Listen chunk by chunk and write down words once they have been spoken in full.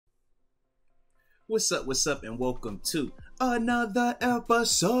What's up, and welcome to another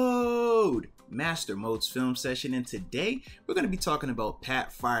episode, Master Moats Film Session. And today, we're going to be talking about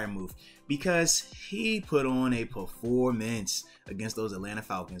Pat Freiermuth because he put on a performance against those Atlanta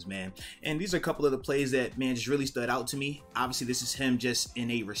Falcons, man. And these are a couple of the plays that, man, just really stood out to me. Obviously, this is him just in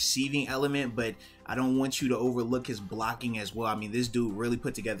a receiving element, but I don't want you to overlook his blocking as well. I mean, this dude really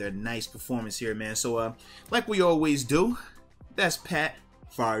put together a nice performance here, man. So, like we always do, that's Pat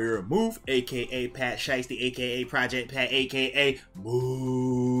Freiermuth, aka Pat Shiesty, aka Project Pat, aka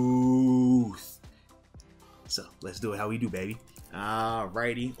Moats. So let's do it how we do, baby.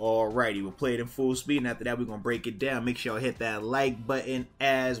 Alrighty. We'll play it in full speed, and after that, we're gonna break it down. Make sure y'all hit that like button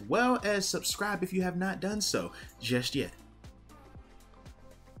as well as subscribe if you have not done so just yet.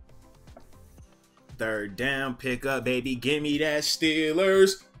 Third down, pick up, baby. Give me that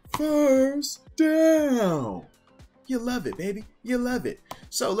Steelers first down. You love it, baby. You love it.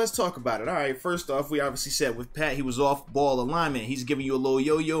 So let's talk about it. All right, first off, we obviously said with Pat, he was off ball alignment. He's giving you a little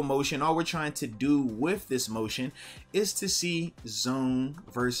yo-yo motion. All we're trying to do with this motion is to see zone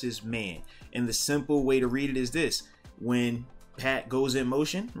versus man. And the simple way to read it is this. When Pat goes in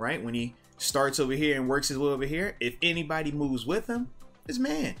motion, right, when he starts over here and works his way over here, if anybody moves with him, it's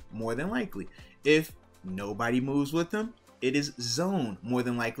man, more than likely. If nobody moves with him, it is zone, more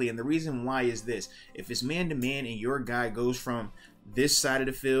than likely. And the reason why is this. If it's man-to-man and your guy goes from this side of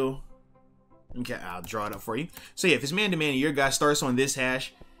the field, okay, I'll draw it up for you. So yeah, if it's man-to-man and your guy starts on this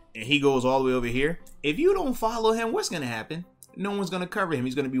hash and he goes all the way over here, if you don't follow him, what's going to happen? No one's going to cover him.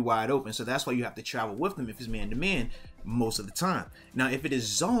 He's going to be wide open. So that's why you have to travel with him if it's man-to-man most of the time. Now, if it is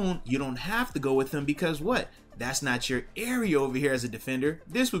zone, you don't have to go with him because what? That's not your area over here as a defender.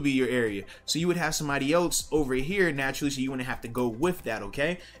 This would be your area. So you would have somebody else over here naturally, so you wouldn't have to go with that,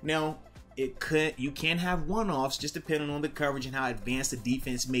 okay? Now, you can have one-offs just depending on the coverage and how advanced the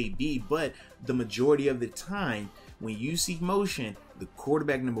defense may be, but the majority of the time, when you see motion, the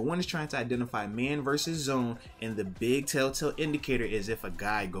quarterback, number one, is trying to identify man versus zone, and the big telltale indicator is if a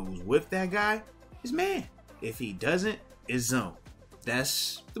guy goes with that guy, it's man. If he doesn't, it's zone.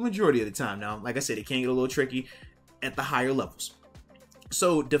 That's the majority of the time. Now, like I said, it can get a little tricky at the higher levels.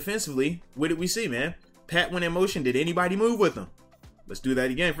 So defensively, what did we see, man? Pat went in motion. Did anybody move with him? Let's do that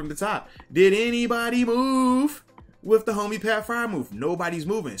again from the top. Did anybody move with the homie Pat Freiermuth? Nobody's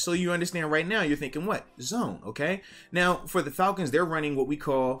moving. So you understand right now, you're thinking what? Zone, okay? Now, for the Falcons, they're running what we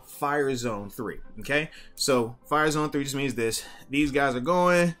call Fire Zone 3, okay? So Fire Zone 3 just means this. These guys are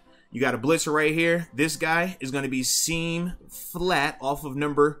going. You got a blitzer right here. This guy is going to be seam flat off of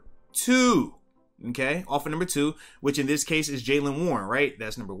number 2. Okay, off of number 2, which in this case is Jalen Warren, right?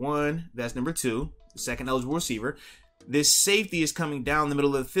 That's number 1. That's number 2, the second eligible receiver. This safety is coming down the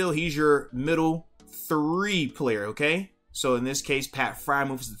middle of the field. He's your middle 3 player, okay? So in this case, Pat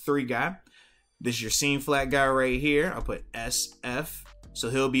Freiermuth is the 3 guy. This is your seam flat guy right here. I'll put SF. So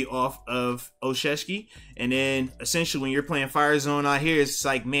he'll be off of Osheshki. And then essentially when you're playing Fire Zone out here, it's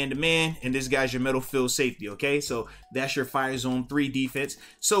like man-to-man. And this guy's your middle field safety, okay? So that's your Fire Zone 3 defense.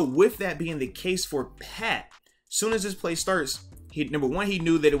 So with that being the case for Pat, as soon as this play starts, number one, he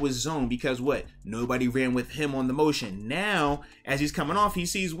knew that it was zone because what? Nobody ran with him on the motion. Now, as he's coming off, he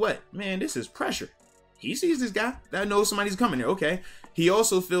sees what? Man, this is pressure. He sees this guy. That knows somebody's coming there, okay? He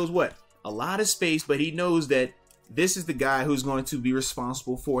also feels what? A lot of space, but he knows that this is the guy who's going to be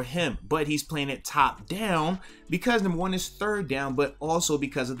responsible for him, but he's playing it top down because number one is third down, but also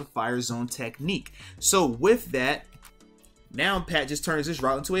because of the Fire Zone technique. So with that, now Pat just turns this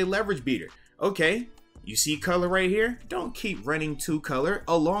route into a leverage beater. Okay, you see color right here? Don't keep running to color,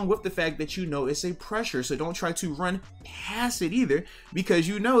 along with the fact that you know it's a pressure, so don't try to run past it either because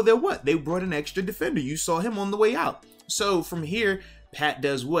you know that what? They brought an extra defender. You saw him on the way out. So from here, Pat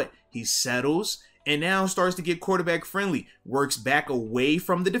does what? He settles and now starts to get quarterback friendly, works back away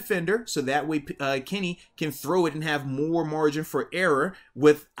from the defender, so that way Kenny can throw it and have more margin for error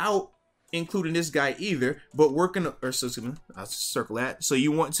without including this guy either, but I'll circle that. So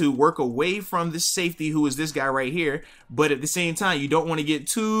you want to work away from the safety, who is this guy right here, but at the same time, you don't want to get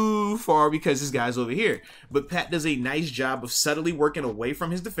too far because this guy's over here. But Pat does a nice job of subtly working away from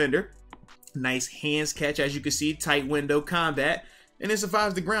his defender. Nice hands catch, as you can see, tight window combat, and it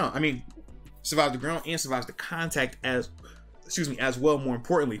survives the ground. I mean, survives the ground and survives the contact as well, more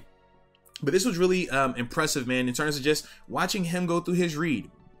importantly. But this was really impressive, man, in terms of just watching him go through his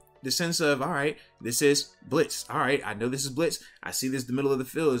read. the sense of, all right, this is blitz. All right, I know this is blitz. I see this, the middle of the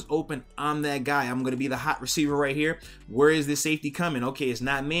field is open. I'm that guy. I'm going to be the hot receiver right here. Where is this safety coming? Okay, it's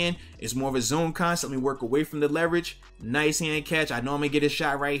not man. It's more of a zone concept. Let me work away from the leverage. Nice hand catch. I know I'm going to get a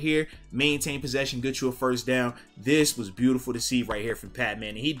shot right here. Maintain possession, get you a first down. This was beautiful to see right here from Pat, man.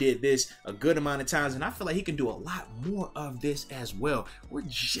 And he did this a good amount of times, and I feel like he can do a lot more of this as well. We're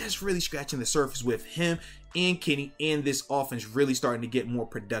just really scratching the surface with him and Kenny, and this offense really starting to get more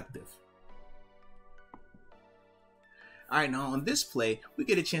productive. All right, now on this play, we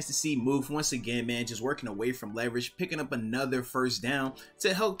get a chance to see Moats once again, man, just working away from leverage, picking up another first down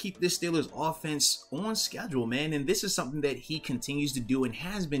to help keep this Steelers offense on schedule, man. And this is something that he continues to do and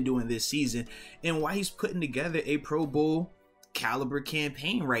has been doing this season, and why he's putting together a Pro Bowl caliber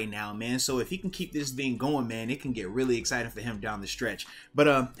campaign right now, man. So if he can keep this thing going, man, it can get really exciting for him down the stretch.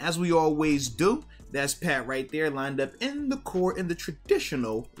 But as we always do, that's Pat right there, lined up in the core in the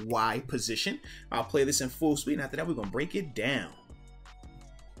traditional Y position. I'll play this in full speed, and after that we're gonna break it down.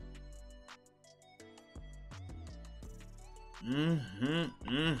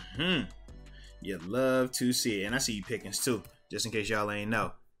 You love to see it, and I see you Pickens too, just in case y'all ain't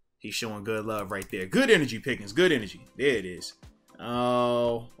know. He's showing good love right there. Good energy, Pickens. Good energy. There it is.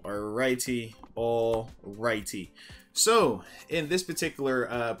 Oh, alrighty. Alrighty. So, in this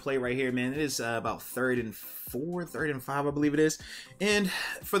particular play right here, man, it is about 3rd and 4, 3rd and 5, I believe it is. And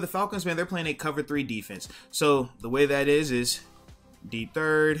for the Falcons, man, they're playing a cover 3 defense. So, the way that is deep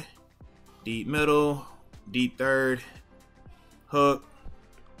third, deep middle, deep third, hook,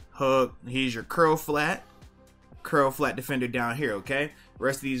 hook. Here's your curl flat defender down here, okay? The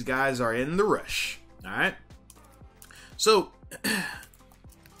rest of these guys are in the rush. All right. So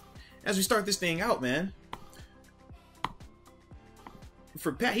as we start this thing out, man,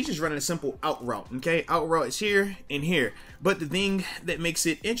 for Pat, he's just running a simple out route. Okay, out route is here and here. But the thing that makes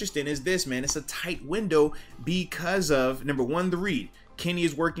it interesting is this, man. It's a tight window because of, number one, the read. Kenny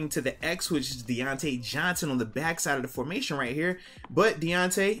is working to the X, which is Deontay Johnson on the backside of the formation right here. But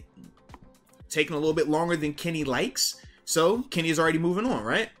Deontay taking a little bit longer than Kenny likes. So Kenny is already moving on,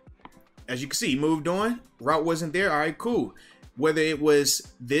 right? As you can see, he moved on. Route wasn't there. All right, cool. Whether it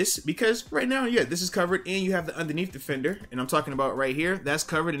was this, because right now, yeah, this is covered, and you have the underneath defender, and I'm talking about right here, that's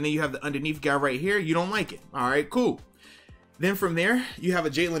covered, and then you have the underneath guy right here. You don't like it. All right, cool. Then from there, you have a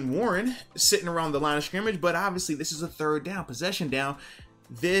Jaylen Warren sitting around the line of scrimmage, but obviously this is a 3rd down, possession down.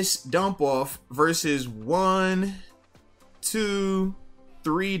 This dump off versus 1, 2,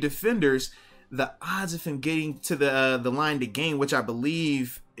 3 defenders, the odds of him getting to the line to gain, which I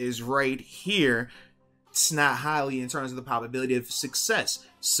believe is right here, it's not highly in terms of the probability of success.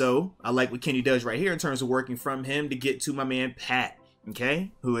 So I like what Kenny does right here in terms of working from him to get to my man Pat,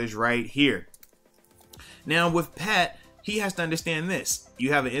 okay, who is right here. Now with Pat, he has to understand this.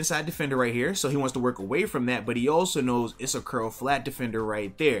 You have an inside defender right here, so he wants to work away from that, but he also knows it's a curl flat defender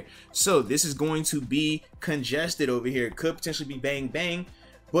right there. So this is going to be congested over here. It could potentially be bang bang.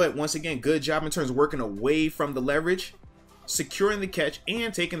 But once again, good job in terms of working away from the leverage, securing the catch,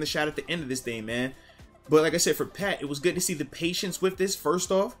 and taking the shot at the end of this thing, man. But like I said, for Pat, it was good to see the patience with this,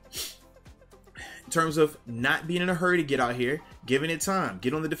 first off, in terms of not being in a hurry to get out here, giving it time,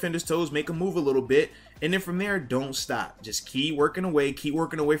 get on the defender's toes, make a move a little bit, and then from there, don't stop. Just keep working away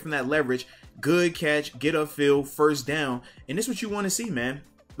from that leverage. Good catch, get upfield, first down, and this is what you want to see, man.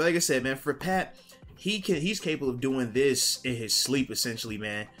 But like I said, man, for Pat, he's capable of doing this in his sleep, essentially,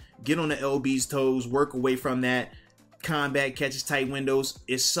 man. Get on the LB's toes, work away from that. Combat catches tight windows.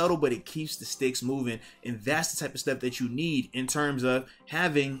 It's subtle, but it keeps the sticks moving, and that's the type of stuff that you need in terms of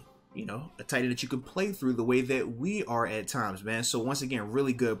having, you know, a tight end that you can play through the way that we are at times, man. So once again,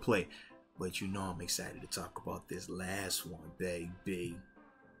 really good play. But you know I'm excited to talk about this last one, baby.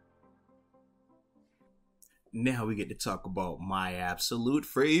 Now we get to talk about my absolute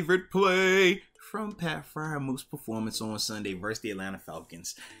favorite play from Pat Freiermuth's performance on Sunday versus the Atlanta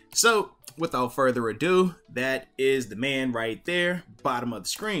Falcons. So, without further ado, that is the man right there, bottom of the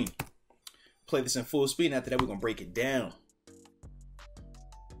screen. Play this in full speed, and after that, we're going to break it down.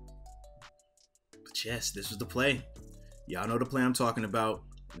 But yes, this was the play. Y'all know the play I'm talking about.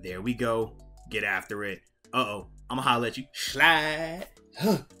 There we go. Get after it. Uh-oh. I'm going to holler at you. Slide.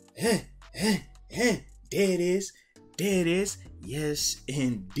 There it is. There it is. Yes,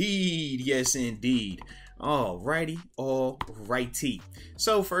 indeed. Yes, indeed. Alrighty. Alrighty.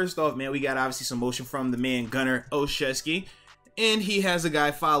 So, first off, man, we got obviously some motion from the man Gunnar Olszewski. And he has a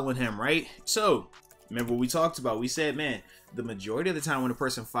guy following him, right? So, remember what we talked about. We said, man, the majority of the time when a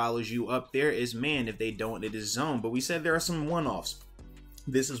person follows you up there is man. If they don't, it is zone. But we said there are some one-offs.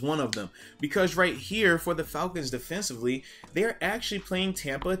 This is one of them, because right here for the Falcons defensively, they're actually playing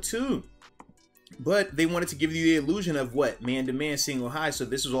Tampa too. But they wanted to give you the illusion of what? Man-to-man, single high. So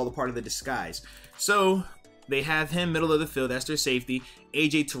this was all a part of the disguise. So they have him middle of the field. That's their safety.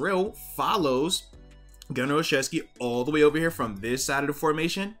 AJ Terrell follows Gunnar Olszewski all the way over here from this side of the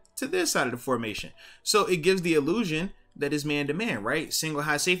formation to this side of the formation. So it gives the illusion that is man-to-man, right? Single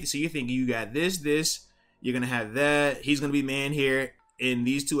high safety. So you're thinking you got this. You're going to have that. He's going to be man here. And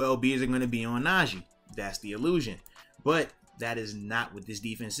these two LBs are going to be on Najee. That's the illusion. But that is not what this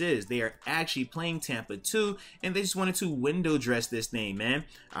defense is. They are actually playing Tampa 2, and they just wanted to window dress this thing, man.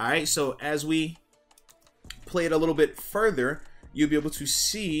 All right, so as we play it a little bit further, you'll be able to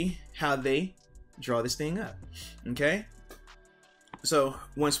see how they draw this thing up, okay? So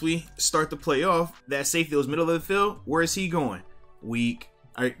once we start the play off, that safety was middle of the field. Where is he going? Weak,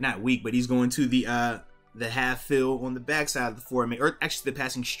 or not weak, but he's going to the half fill on the backside of the formation, or actually the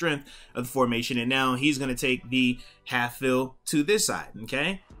passing strength of the formation, and now he's going to take the half fill to this side,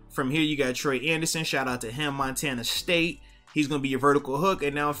 okay? From here, you got Troy Anderson. Shout out to him, Montana State. He's going to be your vertical hook,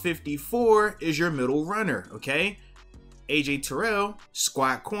 and now 54 is your middle runner, okay? AJ Terrell,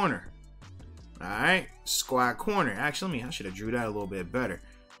 squat corner. All right, squat corner. Actually, I should have drew that a little bit better.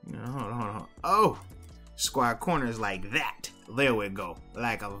 Hold on. Oh, squat corner is like that. There we go,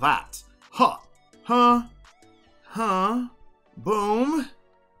 like a that. Boom,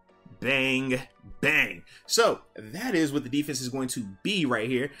 bang, bang. So that is what the defense is going to be right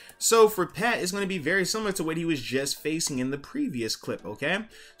here. So for Pat, it's going to be very similar to what he was just facing in the previous clip, okay?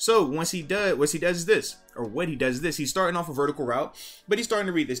 So what he does is this, he's starting off a vertical route, but he's starting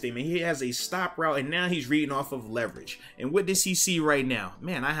to read this thing, man. He has a stop route, and now he's reading off of leverage. And what does he see right now?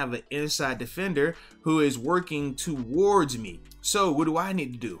 Man, I have an inside defender who is working towards me. So what do I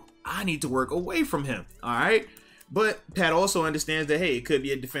need to do? I need to work away from him, all right? But Pat also understands that, hey, it could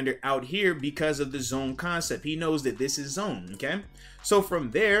be a defender out here because of the zone concept. He knows that this is zone, okay? So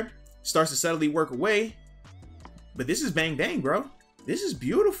from there, starts to subtly work away. But this is bang, bang, bro. This is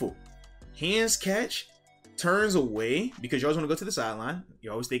beautiful. Hands catch, turns away, because you always want to go to the sideline.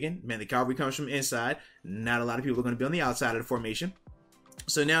 You're always thinking, man, the cavalry comes from inside. Not a lot of people are going to be on the outside of the formation.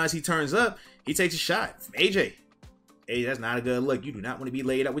 So now as he turns up, he takes a shot from AJ. Hey, that's not a good look. You do not want to be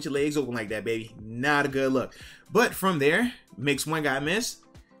laid up with your legs open like that, baby. Not a good look. But from there, makes one guy miss.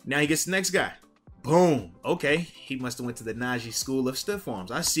 Now he gets the next guy. Boom. Okay, he must have went to the Najee School of Stiff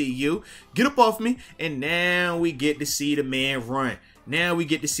Arms. I see you. Get up off me. And now we get to see the man run. Now we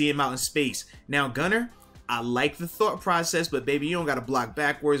get to see him out in space. Now, Gunner, I like the thought process, but baby, you don't got to block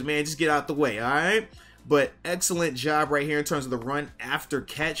backwards, man. Just get out the way, all right? But excellent job right here in terms of the run after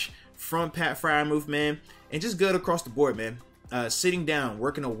catch from Pat Freiermuth, man. And just good across the board, man. Sitting down,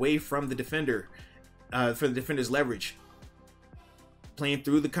 working away from the defender for the defender's leverage. Playing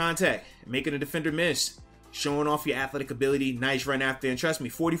through the contact, making a defender miss. Showing off your athletic ability. Nice run after. And trust me,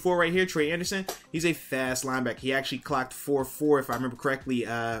 44 right here, Trey Anderson, he's a fast linebacker. He actually clocked 4.4, if I remember correctly,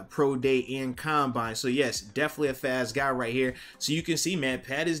 pro day and combine. So yes, definitely a fast guy right here. So you can see, man,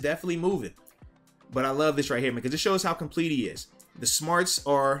 Pat is definitely moving. But I love this right here, man, because it shows how complete he is. The smarts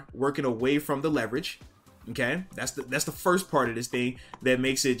are working away from the leverage. Okay, that's the first part of this thing that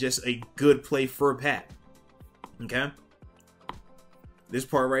makes it just a good play for Pat. Okay, this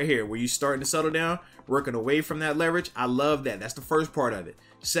part right here where you starting to settle down, working away from that leverage. I love that. That's the first part of it.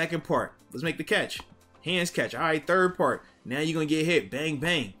 Second part, let's make the catch. Hands catch. All right, third part. Now you're gonna get hit. Bang,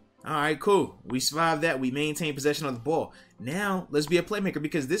 bang. All right, cool. We survived that. We maintain possession of the ball. Now let's be a playmaker,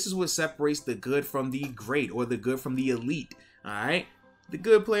 because this is what separates the good from the great, or the good from the elite. All right, the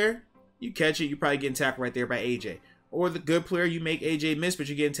good player, you catch it, you're probably getting tackled right there by AJ. Or the good player, you make AJ miss, but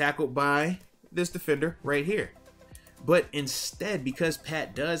you're getting tackled by this defender right here. But instead, because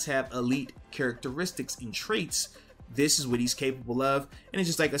Pat does have elite characteristics and traits, this is what he's capable of. And it's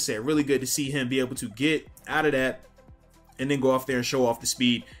just like I said, really good to see him be able to get out of that and then go off there and show off the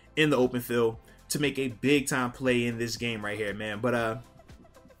speed in the open field to make a big time play in this game right here, man. But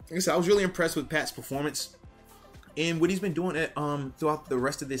like I said, I was really impressed with Pat's performance and what he's been doing throughout the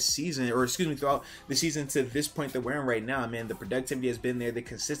rest of this season, or excuse me, throughout the season to this point that we're in right now, man. The productivity has been there, the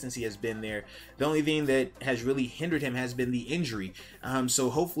consistency has been there. The only thing that has really hindered him has been the injury. So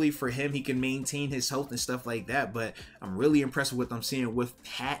hopefully for him, he can maintain his health and stuff like that. But I'm really impressed with what I'm seeing with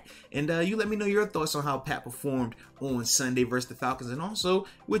Pat. And you let me know your thoughts on how Pat performed on Sunday versus the Falcons, and also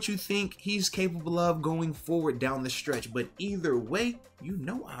what you think he's capable of going forward down the stretch. But either way, you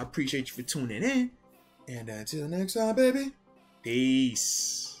know I appreciate you for tuning in. And until next time, baby,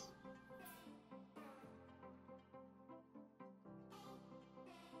 peace.